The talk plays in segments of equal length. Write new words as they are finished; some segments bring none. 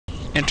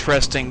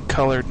Interesting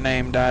colored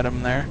named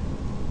item there.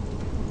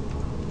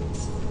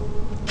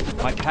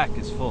 My pack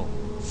is full.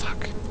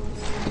 Fuck.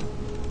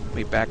 Let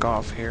me back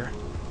off here.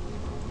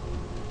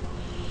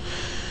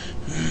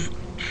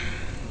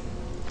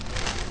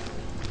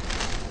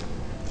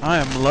 I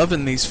am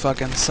loving these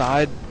fucking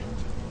side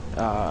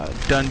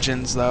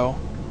dungeons though.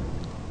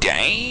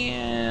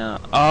 Damn.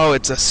 Oh,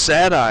 it's a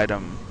set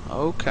item.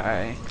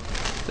 Okay.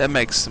 That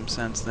makes some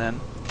sense then.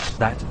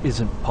 That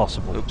isn't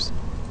possible. Oops.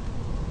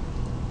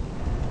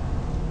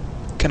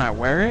 Can I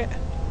wear it?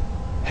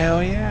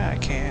 Hell yeah, I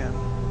can.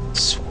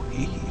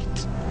 Sweet.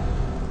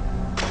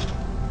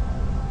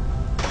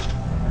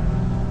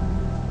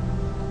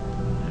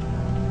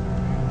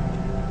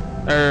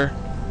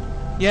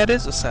 Yeah, it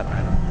is a set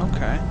item.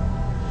 Okay.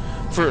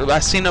 I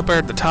seen up there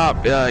at the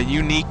top,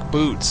 unique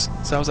boots.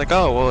 So I was like,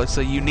 oh, well, it's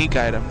a unique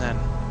item then.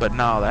 But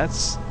no, it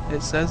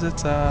says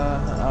it's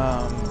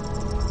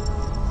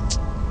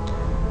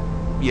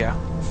yeah.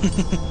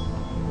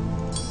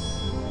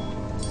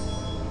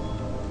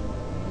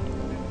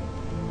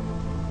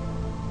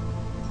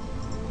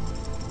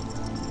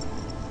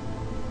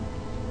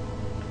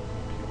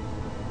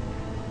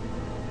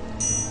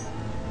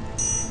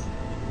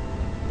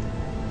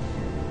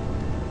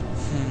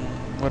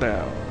 What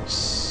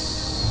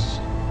else?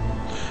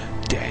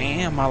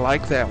 Damn, I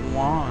like that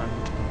wand.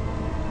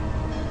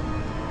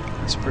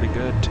 That's pretty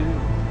good too.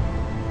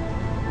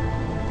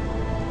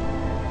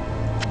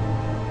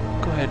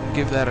 Go ahead and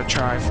give that a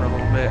try for a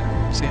little bit.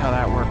 See how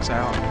that works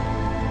out.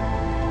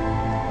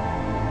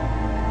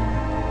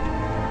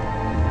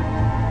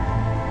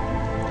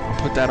 I'll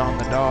put that on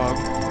the dog.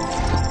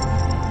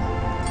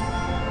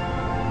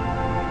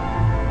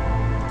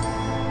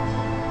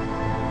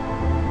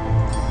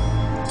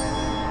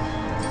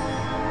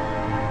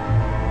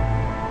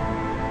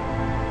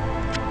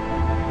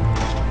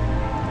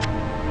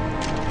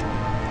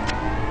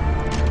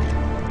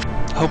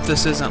 Hope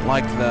this isn't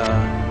like the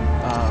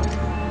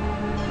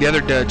other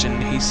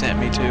dungeon he sent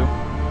me to.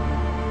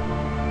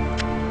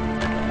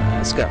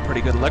 It's got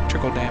pretty good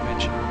electrical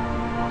damage.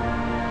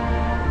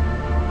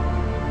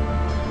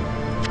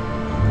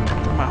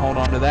 I might hold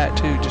on to that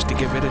too, just to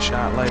give it a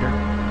shot later.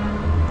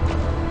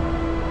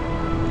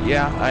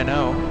 Yeah, I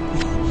know.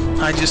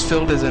 I just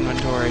filled his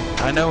inventory.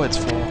 I know it's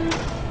full.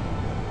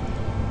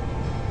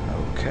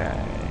 Okay.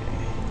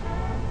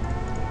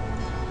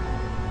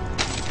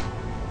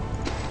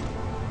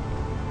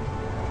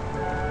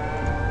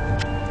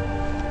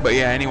 But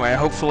yeah, anyway,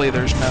 hopefully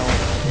there's no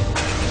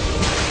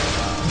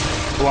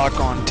block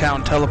on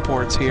town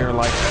teleports here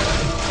like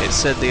it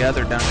said the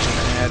other dungeon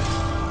had.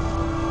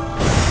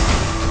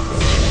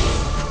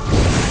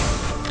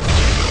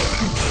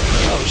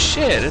 Oh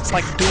shit, it's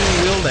like dual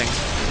wielding.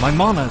 My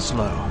mana's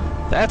low.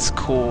 That's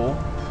cool.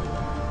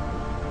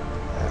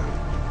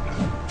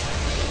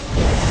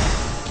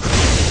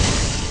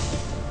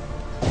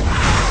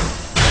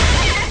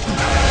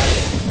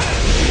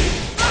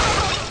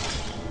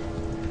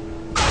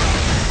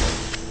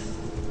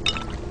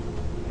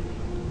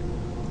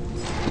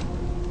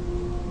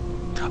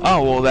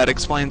 Oh, well, that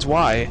explains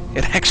why.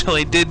 It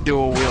actually did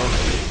dual wield.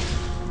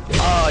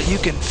 Oh, you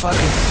can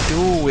fucking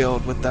dual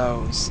wield with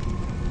those.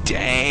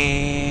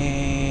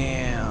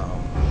 Damn.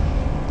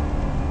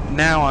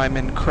 Now I'm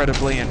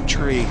incredibly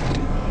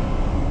intrigued.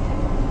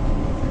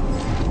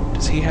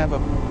 Does he have a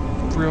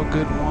real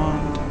good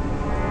wand?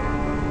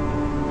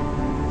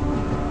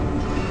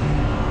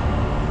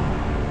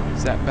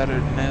 Is that better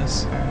than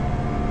this?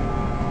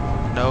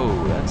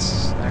 No,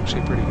 that's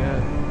actually pretty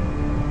good.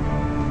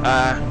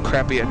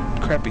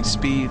 Crappy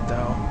speed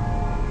though.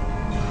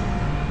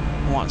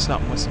 I want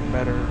something with some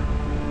better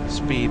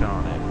speed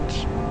on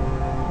it.